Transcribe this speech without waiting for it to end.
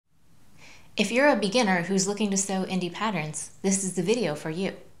If you're a beginner who's looking to sew indie patterns, this is the video for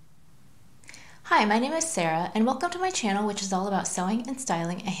you. Hi, my name is Sarah, and welcome to my channel, which is all about sewing and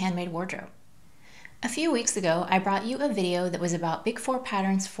styling a handmade wardrobe. A few weeks ago, I brought you a video that was about Big 4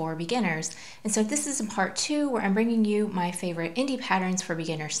 patterns for beginners, and so this is in part 2 where I'm bringing you my favorite indie patterns for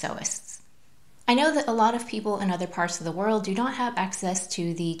beginner sewists. I know that a lot of people in other parts of the world do not have access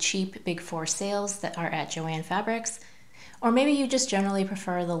to the cheap Big 4 sales that are at Joann Fabrics, or maybe you just generally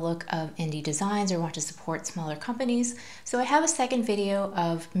prefer the look of indie designs or want to support smaller companies. So I have a second video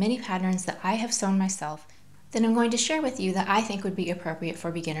of many patterns that I have sewn myself that I'm going to share with you that I think would be appropriate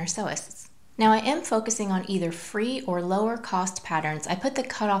for beginner sewists. Now I am focusing on either free or lower cost patterns. I put the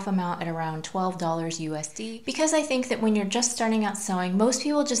cutoff amount at around $12 USD because I think that when you're just starting out sewing, most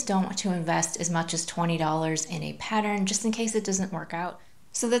people just don't want to invest as much as $20 in a pattern just in case it doesn't work out.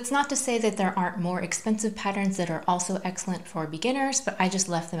 So that's not to say that there aren't more expensive patterns that are also excellent for beginners, but I just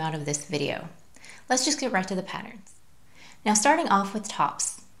left them out of this video. Let's just get right to the patterns. Now starting off with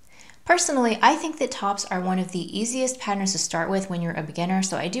tops. Personally, I think that tops are one of the easiest patterns to start with when you're a beginner,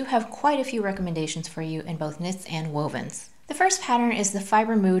 so I do have quite a few recommendations for you in both knits and wovens. The first pattern is the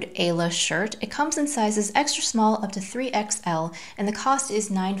Fiber Mood Ayla shirt. It comes in sizes extra small up to 3XL, and the cost is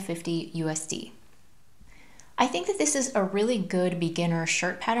 $9.50 USD. I think that this is a really good beginner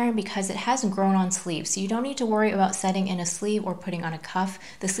shirt pattern because it has grown on sleeves, so you don't need to worry about setting in a sleeve or putting on a cuff.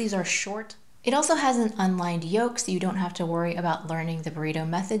 The sleeves are short. It also has an unlined yoke, so you don't have to worry about learning the burrito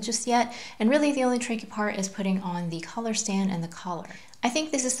method just yet, and really the only tricky part is putting on the collar stand and the collar. I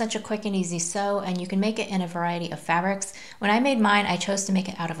think this is such a quick and easy sew, and you can make it in a variety of fabrics. When I made mine, I chose to make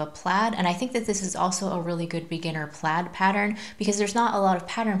it out of a plaid, and I think that this is also a really good beginner plaid pattern because there's not a lot of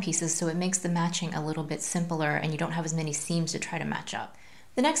pattern pieces, so it makes the matching a little bit simpler and you don't have as many seams to try to match up.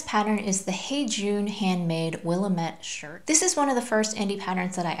 The next pattern is the Hey June handmade Willamette shirt. This is one of the first indie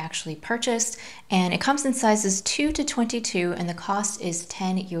patterns that I actually purchased, and it comes in sizes 2 to 22, and the cost is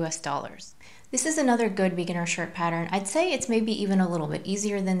 $10 US. This is another good beginner shirt pattern. I'd say it's maybe even a little bit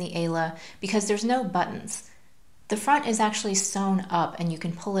easier than the Ayla because there's no buttons. The front is actually sewn up and you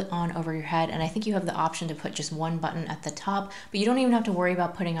can pull it on over your head, and I think you have the option to put just one button at the top, but you don't even have to worry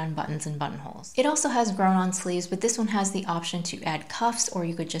about putting on buttons and buttonholes. It also has grown-on sleeves, but this one has the option to add cuffs or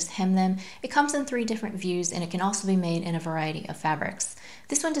you could just hem them. It comes in 3 different views and it can also be made in a variety of fabrics.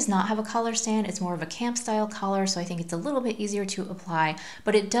 This one does not have a collar stand. It's more of a camp style collar, so I think it's a little bit easier to apply,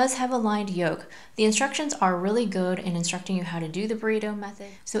 but it does have a lined yoke. The instructions are really good in instructing you how to do the burrito method,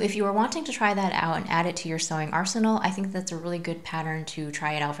 so if you are wanting to try that out and add it to your sewing arsenal, I think that's a really good pattern to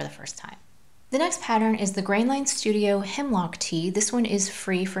try it out for the first time. The next pattern is the Grainline Studio Hemlock Tee. This one is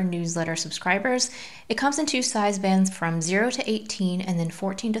free for newsletter subscribers. It comes in 2 size bands from 0 to 18 and then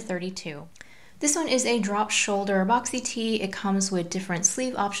 14 to 32. This one is a drop shoulder boxy tee. It comes with different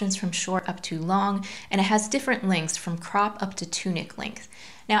sleeve options from short up to long, and it has different lengths from crop up to tunic length.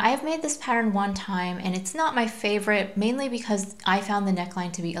 Now I have made this pattern one time and it's not my favorite, mainly because I found the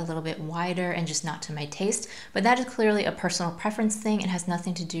neckline to be a little bit wider and just not to my taste, but that is clearly a personal preference thing and has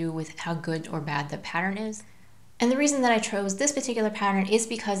nothing to do with how good or bad the pattern is. And the reason that I chose this particular pattern is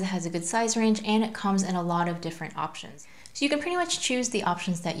because it has a good size range and it comes in a lot of different options. So you can pretty much choose the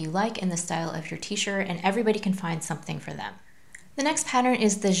options that you like in the style of your t-shirt, and everybody can find something for them. The next pattern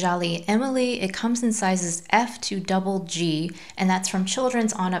is the Jolly Emily. It comes in sizes F to double G, and that's from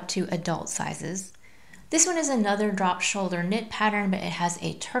children's on up to adult sizes. This one is another drop shoulder knit pattern, but it has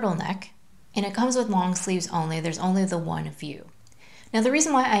a turtleneck, and it comes with long sleeves only. There's only the one view. Now the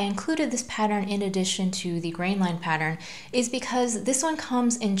reason why I included this pattern in addition to the Grainline pattern is because this one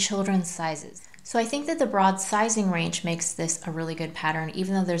comes in children's sizes. So I think that the broad sizing range makes this a really good pattern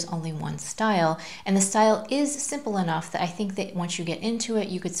even though there's only one style, and the style is simple enough that I think that once you get into it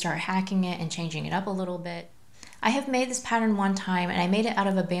you could start hacking it and changing it up a little bit. I have made this pattern one time and I made it out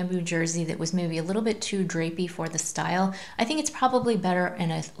of a bamboo jersey that was maybe a little bit too drapey for the style. I think it's probably better in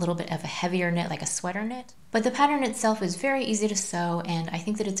a little bit of a heavier knit, like a sweater knit. But the pattern itself is very easy to sew and I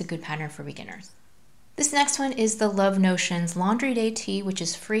think that it's a good pattern for beginners. This next one is the Love Notions Laundry Day Tee, which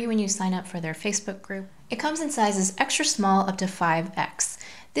is free when you sign up for their Facebook group. It comes in sizes extra small up to 5X.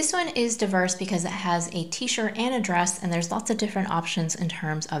 This one is diverse because it has a t-shirt and a dress, and there's lots of different options in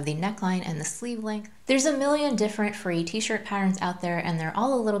terms of the neckline and the sleeve length. There's a million different free t-shirt patterns out there and they're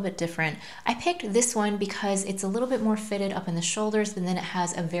all a little bit different. I picked this one because it's a little bit more fitted up in the shoulders, but then it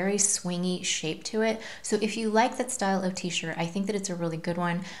has a very swingy shape to it. So if you like that style of t-shirt, I think that it's a really good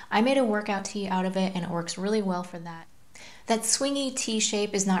one. I made a workout tee out of it and it works really well for that. That swingy T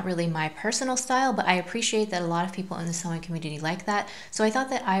shape is not really my personal style, but I appreciate that a lot of people in the sewing community like that, so I thought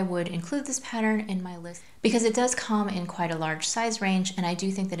that I would include this pattern in my list because it does come in quite a large size range and I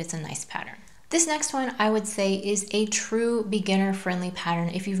do think that it's a nice pattern. This next one I would say is a true beginner-friendly pattern.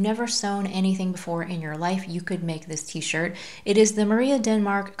 If you've never sewn anything before in your life, you could make this t-shirt. It is the Maria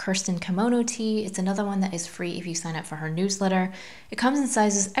Denmark Kirsten Kimono Tee. It's another one that is free if you sign up for her newsletter. It comes in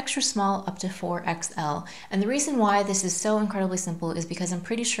sizes extra small up to 4XL. And the reason why this is so incredibly simple is because I'm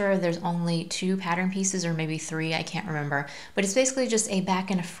pretty sure there's only 2 pattern pieces, or maybe 3, I can't remember. But it's basically just a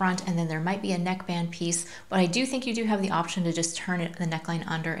back and a front, and then there might be a neckband piece. But I do think you do have the option to just turn the neckline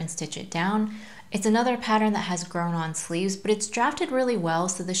under and stitch it down. It's another pattern that has grown on sleeves, but it's drafted really well,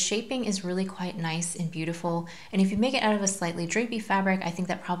 so the shaping is really quite nice and beautiful. And if you make it out of a slightly drapey fabric, I think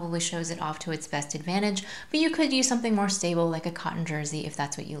that probably shows it off to its best advantage, but you could use something more stable like a cotton jersey if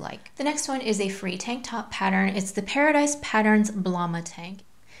that's what you like. The next one is a free tank top pattern. It's the Paradise Patterns Blama tank.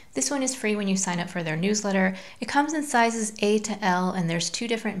 This one is free when you sign up for their newsletter. It comes in sizes A to L, and there's 2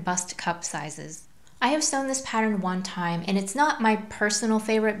 different bust cup sizes. I have sewn this pattern one time, and it's not my personal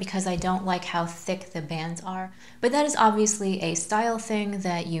favorite because I don't like how thick the bands are, but that is obviously a style thing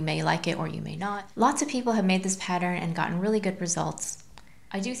that you may like it or you may not. Lots of people have made this pattern and gotten really good results.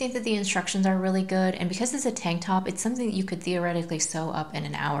 I do think that the instructions are really good, and because it's a tank top, it's something that you could theoretically sew up in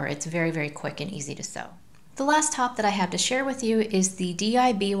an hour. It's very, very quick and easy to sew. The last top that I have to share with you is the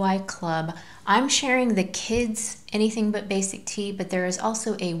DIBY Club. I'm sharing the kids anything but basic tee, but there is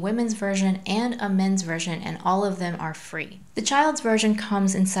also a women's version and a men's version, and all of them are free. The child's version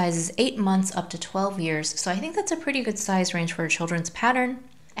comes in sizes 8 months up to 12 years, so I think that's a pretty good size range for a children's pattern.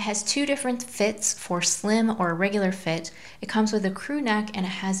 It has 2 different fits for slim or regular fit. It comes with a crew neck, and it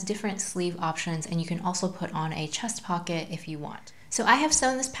has different sleeve options, and you can also put on a chest pocket if you want. So I have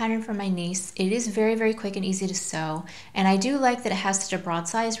sewn this pattern for my niece. It is very, very quick and easy to sew, and I do like that it has such a broad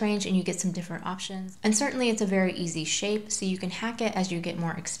size range and you get some different options. And certainly it's a very easy shape, so you can hack it as you get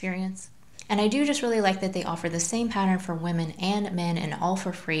more experience. And I do just really like that they offer the same pattern for women and men, and all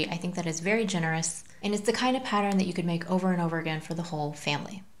for free. I think that is very generous, and it's the kind of pattern that you could make over and over again for the whole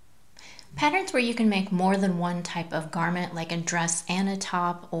family. Patterns where you can make more than one type of garment, like a dress and a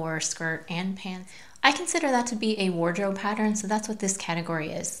top, or skirt and pants, I consider that to be a wardrobe pattern, so that's what this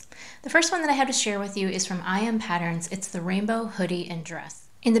category is. The first one that I have to share with you is from I Am Patterns. It's the Rainbow Hoodie and Dress.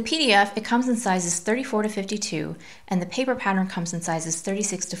 In the PDF, it comes in sizes 34 to 52, and the paper pattern comes in sizes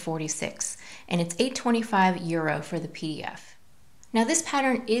 36 to 46, and it's €8.25 for the PDF. Now this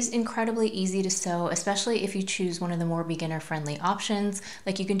pattern is incredibly easy to sew, especially if you choose one of the more beginner-friendly options.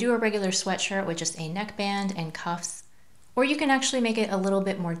 Like you can do a regular sweatshirt with just a neckband and cuffs, or you can actually make it a little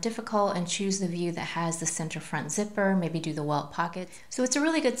bit more difficult and choose the view that has the center front zipper, maybe do the welt pockets. So it's a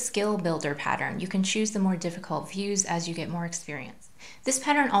really good skill builder pattern. You can choose the more difficult views as you get more experience. This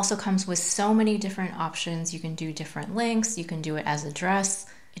pattern also comes with so many different options. You can do different lengths, you can do it as a dress.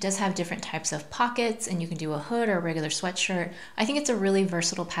 It does have different types of pockets, and you can do a hood or a regular sweatshirt. I think it's a really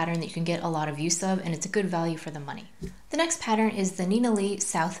versatile pattern that you can get a lot of use of, and it's a good value for the money. The next pattern is the Nina Lee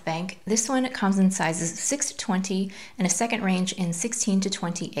South Bank. This one comes in sizes 6 to 20 and a second range in 16 to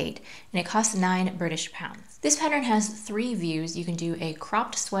 28, and it costs 9 British pounds. This pattern has 3 views. You can do a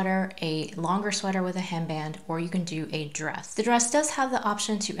cropped sweater, a longer sweater with a hemband, or you can do a dress. The dress does have the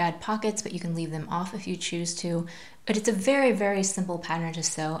option to add pockets, but you can leave them off if you choose to. But it's a very, very simple pattern to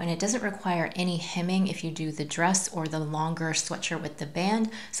sew, and it doesn't require any hemming if you do the dress or the longer sweatshirt with the band,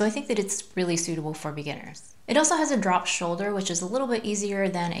 so I think that it's really suitable for beginners. It also has a drop shoulder, which is a little bit easier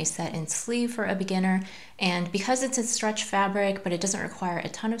than a set-in sleeve for a beginner, and because it's a stretch fabric, but it doesn't require a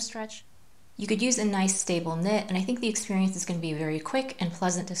ton of stretch, you could use a nice stable knit, and I think the experience is going to be very quick and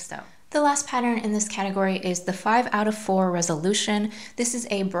pleasant to sew. The last pattern in this category is the 5 out of 4 Resolution. This is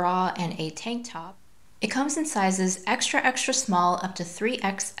a bra and a tank top. It comes in sizes extra, extra small up to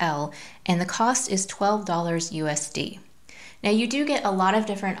 3XL, and the cost is $12 USD. Now you do get a lot of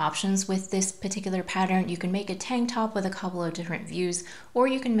different options with this particular pattern. You can make a tank top with a couple of different views, or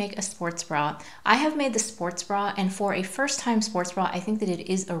you can make a sports bra. I have made the sports bra, and for a first-time sports bra, I think that it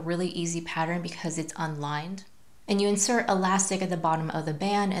is a really easy pattern because it's unlined. And you insert elastic at the bottom of the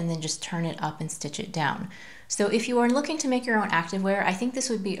band and then just turn it up and stitch it down. So if you are looking to make your own activewear, I think this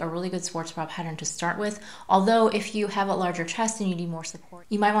would be a really good sports bra pattern to start with. Although if you have a larger chest and you need more support,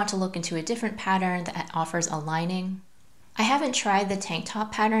 you might want to look into a different pattern that offers a lining. I haven't tried the tank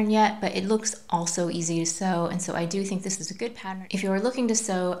top pattern yet, but it looks also easy to sew, and so I do think this is a good pattern if you are looking to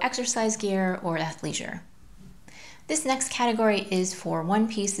sew exercise gear or athleisure. This next category is for one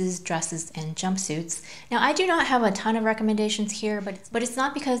pieces, dresses, and jumpsuits. Now I do not have a ton of recommendations here, but it's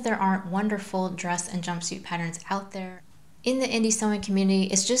not because there aren't wonderful dress and jumpsuit patterns out there. In the indie sewing community,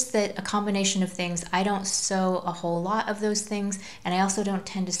 it's just that a combination of things. I don't sew a whole lot of those things, and I also don't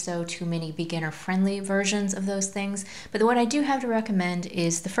tend to sew too many beginner-friendly versions of those things. But what I do have to recommend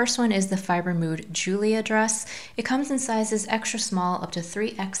is the first one is the Fiber Mood Julia dress. It comes in sizes extra small up to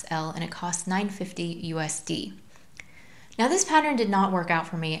 3XL, and it costs $9.50 USD. Now this pattern did not work out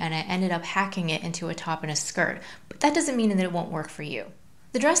for me, and I ended up hacking it into a top and a skirt, but that doesn't mean that it won't work for you.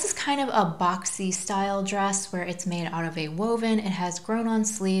 The dress is kind of a boxy style dress where it's made out of a woven, it has grown-on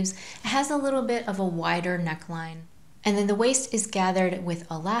sleeves, it has a little bit of a wider neckline, and then the waist is gathered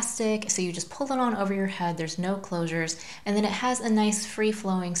with elastic, so you just pull it on over your head, there's no closures, and then it has a nice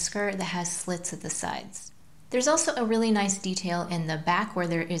free-flowing skirt that has slits at the sides. There's also a really nice detail in the back where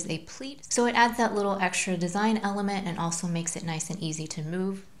there is a pleat, so it adds that little extra design element and also makes it nice and easy to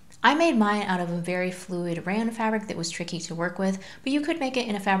move. I made mine out of a very fluid rayon fabric that was tricky to work with, but you could make it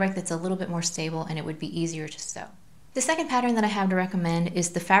in a fabric that's a little bit more stable and it would be easier to sew. The second pattern that I have to recommend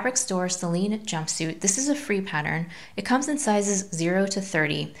is the Fabric Store Celine jumpsuit. This is a free pattern. It comes in sizes 0 to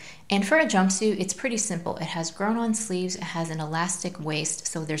 30, and for a jumpsuit, it's pretty simple. It has grown-on sleeves, it has an elastic waist,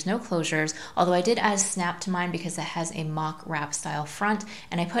 so there's no closures, although I did add a snap to mine because it has a mock wrap style front,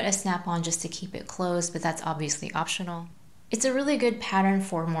 and I put a snap on just to keep it closed, but that's obviously optional. It's a really good pattern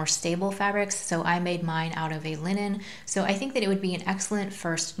for more stable fabrics, so I made mine out of a linen, so I think that it would be an excellent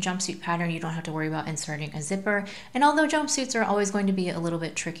first jumpsuit pattern. You don't have to worry about inserting a zipper, and although jumpsuits are always going to be a little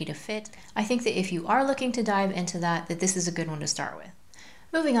bit tricky to fit, I think that if you are looking to dive into that this is a good one to start with.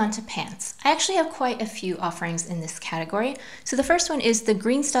 Moving on to pants. I actually have quite a few offerings in this category. So the first one is the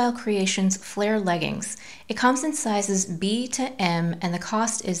Green Style Creations Flare Leggings. It comes in sizes B to M, and the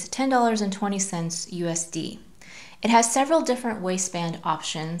cost is $10.20 USD. It has several different waistband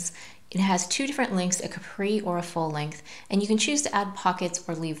options. It has two different lengths, a capri or a full length, and you can choose to add pockets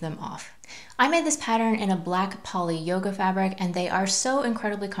or leave them off. I made this pattern in a black poly yoga fabric, and they are so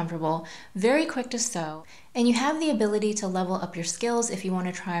incredibly comfortable, very quick to sew, and you have the ability to level up your skills if you want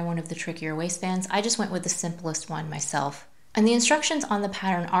to try one of the trickier waistbands. I just went with the simplest one myself. And the instructions on the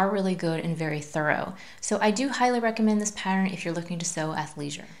pattern are really good and very thorough, so I do highly recommend this pattern if you're looking to sew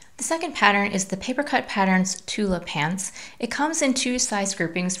athleisure. The second pattern is the Paper Cut Patterns Tula Pants. It comes in two size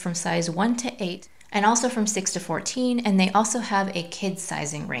groupings from size 1 to 8 and also from 6 to 14, and they also have a kids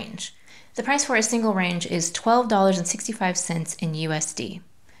sizing range. The price for a single range is $12.65 in USD.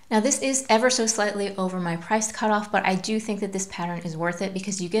 Now this is ever so slightly over my price cutoff, but I do think that this pattern is worth it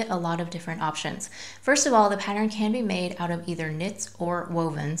because you get a lot of different options. First of all, the pattern can be made out of either knits or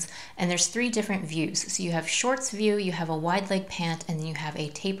wovens, and there's 3 different views. So you have shorts view, you have a wide leg pant, and then you have a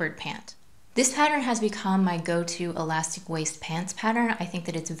tapered pant. This pattern has become my go-to elastic waist pants pattern. I think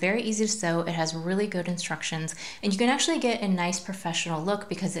that it's very easy to sew, it has really good instructions, and you can actually get a nice professional look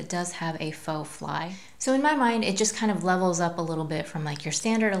because it does have a faux fly. So in my mind, it just kind of levels up a little bit from like your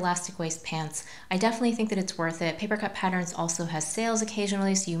standard elastic waist pants. I definitely think that it's worth it. Paper Cut Patterns also has sales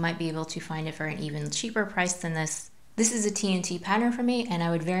occasionally, so you might be able to find it for an even cheaper price than this. This is a TNT pattern for me, and I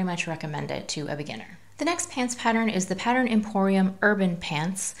would very much recommend it to a beginner. The next pants pattern is the Pattern Emporium Urban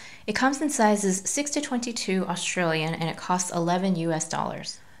Pants. It comes in sizes 6 to 22 Australian, and it costs $11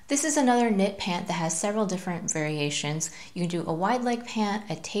 US. This is another knit pant that has several different variations. You can do a wide leg pant,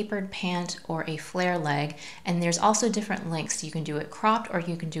 a tapered pant, or a flare leg, and there's also different lengths. You can do it cropped or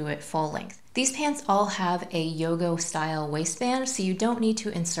you can do it full length. These pants all have a yoga style waistband, so you don't need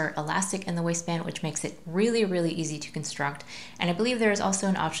to insert elastic in the waistband, which makes it really, really easy to construct. And I believe there is also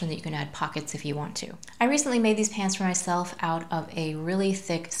an option that you can add pockets if you want to. I recently made these pants for myself out of a really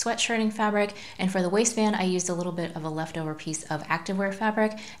thick sweatshirting fabric, and for the waistband I used a little bit of a leftover piece of activewear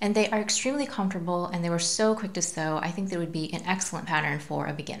fabric, and they are extremely comfortable and they were so quick to sew. I think they would be an excellent pattern for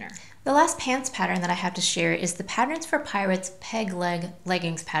a beginner. The last pants pattern that I have to share is the Patterns for Pirates Peg Leg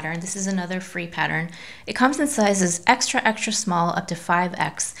Leggings pattern. This is another free pattern. It comes in sizes extra, extra small up to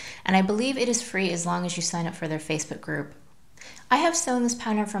 5X, and I believe it is free as long as you sign up for their Facebook group. I have sewn this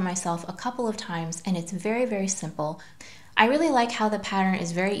pattern for myself a couple of times, and it's very, very simple. I really like how the pattern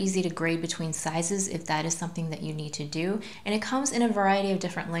is very easy to grade between sizes if that is something that you need to do, and it comes in a variety of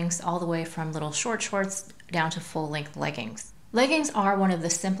different lengths, all the way from little short shorts down to full-length leggings. Leggings are one of the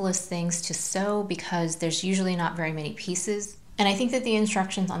simplest things to sew because there's usually not very many pieces, and I think that the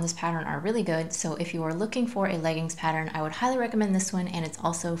instructions on this pattern are really good, so if you are looking for a leggings pattern, I would highly recommend this one, and it's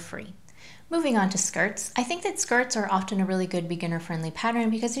also free. Moving on to skirts, I think that skirts are often a really good beginner-friendly pattern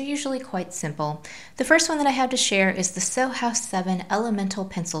because they're usually quite simple. The first one that I have to share is the Sew House 7 Elemental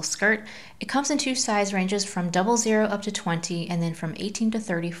Pencil Skirt. It comes in two size ranges from 00 up to 20 and then from 18 to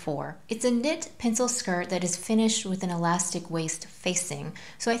 34. It's a knit pencil skirt that is finished with an elastic waist facing,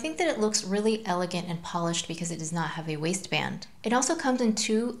 so I think that it looks really elegant and polished because it does not have a waistband. It also comes in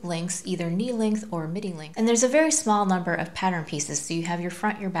two lengths, either knee length or midi length, and there's a very small number of pattern pieces, so you have your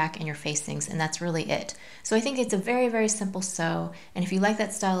front, your back, and your facings, and that's really it. So I think it's a very, very simple sew, and if you like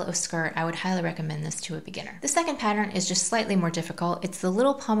that style of skirt, I would highly recommend this to a beginner. The second pattern is just slightly more difficult. It's the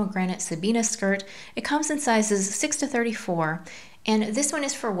Little Pomegranate Sabina skirt. It comes in sizes 6 to 34. And this one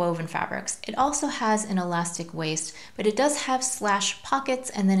is for woven fabrics. It also has an elastic waist, but it does have slash pockets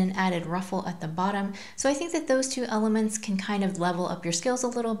and then an added ruffle at the bottom. So I think that those two elements can kind of level up your skills a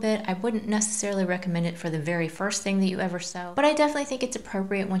little bit. I wouldn't necessarily recommend it for the very first thing that you ever sew, but I definitely think it's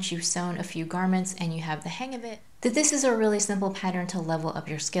appropriate once you've sewn a few garments and you have the hang of it, that this is a really simple pattern to level up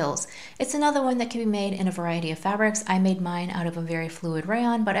your skills. It's another one that can be made in a variety of fabrics. I made mine out of a very fluid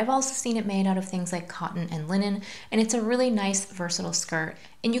rayon, but I've also seen it made out of things like cotton and linen, and it's a really nice, versatile skirt.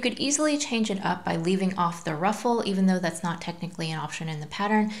 And you could easily change it up by leaving off the ruffle, even though that's not technically an option in the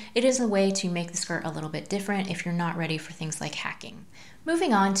pattern. It is a way to make the skirt a little bit different if you're not ready for things like hacking.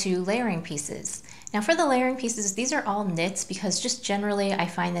 Moving on to layering pieces. Now for the layering pieces, these are all knits because just generally I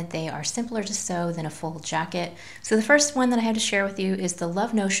find that they are simpler to sew than a full jacket. So the first one that I had to share with you is the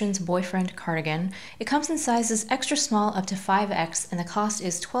Love Notions Boyfriend Cardigan. It comes in sizes extra small up to 5X and the cost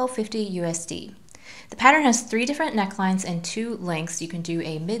is $12.50 USD. The pattern has 3 different necklines and 2 lengths. You can do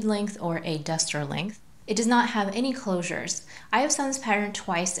a mid-length or a duster length. It does not have any closures. I have sewn this pattern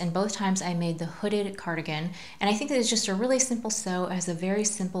twice, and both times I made the hooded cardigan, and I think that it's just a really simple sew. It has a very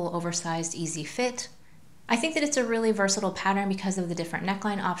simple, oversized, easy fit. I think that it's a really versatile pattern because of the different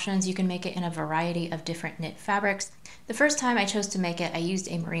neckline options. You can make it in a variety of different knit fabrics. The first time I chose to make it, I used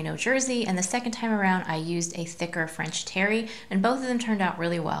a merino jersey, and the second time around I used a thicker French terry, and both of them turned out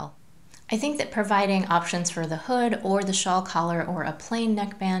really well. I think that providing options for the hood or the shawl collar or a plain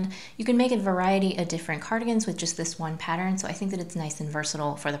neckband, you can make a variety of different cardigans with just this one pattern, so I think that it's nice and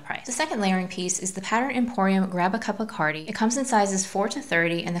versatile for the price. The second layering piece is the Pattern Emporium Grab a Cup of Cardi. It comes in sizes 4 to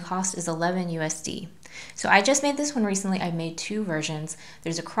 30 and the cost is $11 USD. So I just made this one recently. I made 2 versions.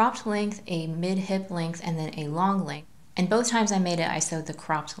 There's a cropped length, a mid-hip length, and then a long length. And both times I made it, I sewed the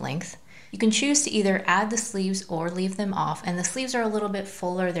cropped length. You can choose to either add the sleeves or leave them off, and the sleeves are a little bit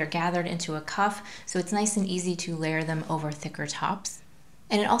fuller. They're gathered into a cuff, so it's nice and easy to layer them over thicker tops.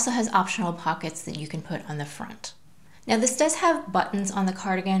 And it also has optional pockets that you can put on the front. Now this does have buttons on the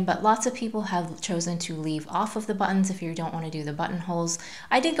cardigan, but lots of people have chosen to leave off of the buttons if you don't want to do the buttonholes.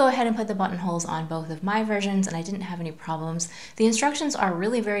 I did go ahead and put the buttonholes on both of my versions and I didn't have any problems. The instructions are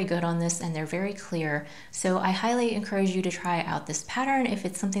really very good on this and they're very clear, so I highly encourage you to try out this pattern if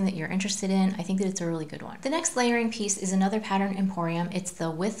it's something that you're interested in. I think that it's a really good one. The next layering piece is another Pattern Emporium. It's the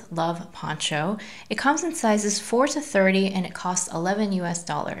With Love Poncho. It comes in sizes 4 to 30 and it costs $11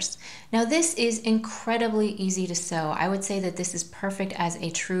 US. Now this is incredibly easy to sew. I would say that this is perfect as a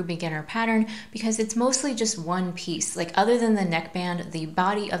true beginner pattern because it's mostly just one piece. Like other than the neckband, the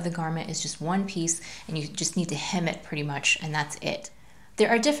body of the garment is just one piece and you just need to hem it pretty much and that's it. There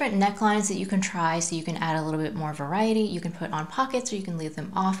are different necklines that you can try so you can add a little bit more variety. You can put on pockets or you can leave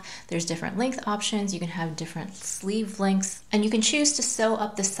them off. There's different length options. You can have different sleeve lengths and you can choose to sew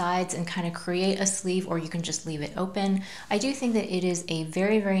up the sides and kind of create a sleeve or you can just leave it open. I do think that it is a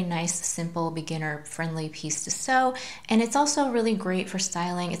very, very nice, simple, beginner friendly piece to sew, and it's also really great for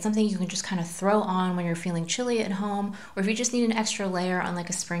styling. It's something you can just kind of throw on when you're feeling chilly at home or if you just need an extra layer on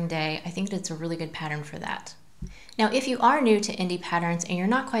like a spring day. I think that it's a really good pattern for that. Now, if you are new to indie patterns and you're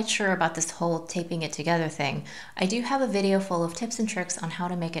not quite sure about this whole taping it together thing, I do have a video full of tips and tricks on how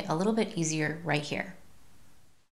to make it a little bit easier right here.